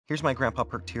Here's my Grandpa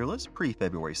Perk tier list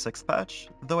pre-February 6th patch,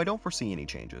 though I don't foresee any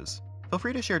changes. Feel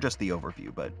free to share just the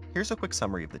overview, but here's a quick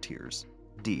summary of the tiers.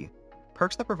 D.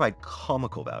 Perks that provide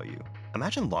comical value.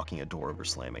 Imagine locking a door over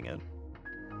slamming it.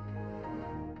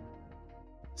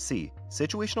 C.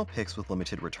 Situational picks with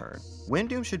limited return. Wind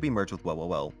Doom should be merged with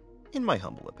well, in my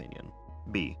humble opinion.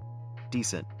 B.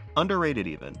 Decent. Underrated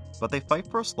even, but they fight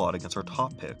for a slot against our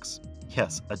top picks.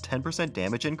 Yes, a 10%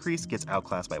 damage increase gets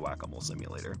outclassed by Whack-A-Mole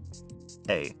Simulator.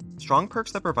 A. Strong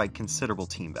perks that provide considerable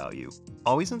team value.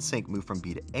 Always in Sync moved from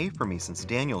B to A for me since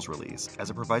Daniel's release, as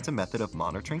it provides a method of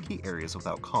monitoring key areas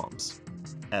without comps.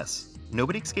 S.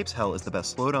 Nobody Escapes Hell is the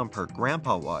best slowdown perk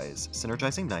grandpa-wise,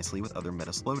 synergizing nicely with other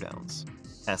meta slowdowns.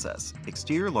 SS.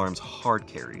 Exterior Alarms hard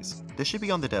carries. This should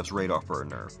be on the devs' radar for a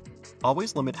nerf.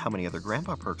 Always limit how many other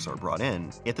grandpa perks are brought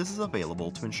in if this is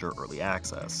available to ensure early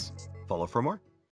access. Follow for more.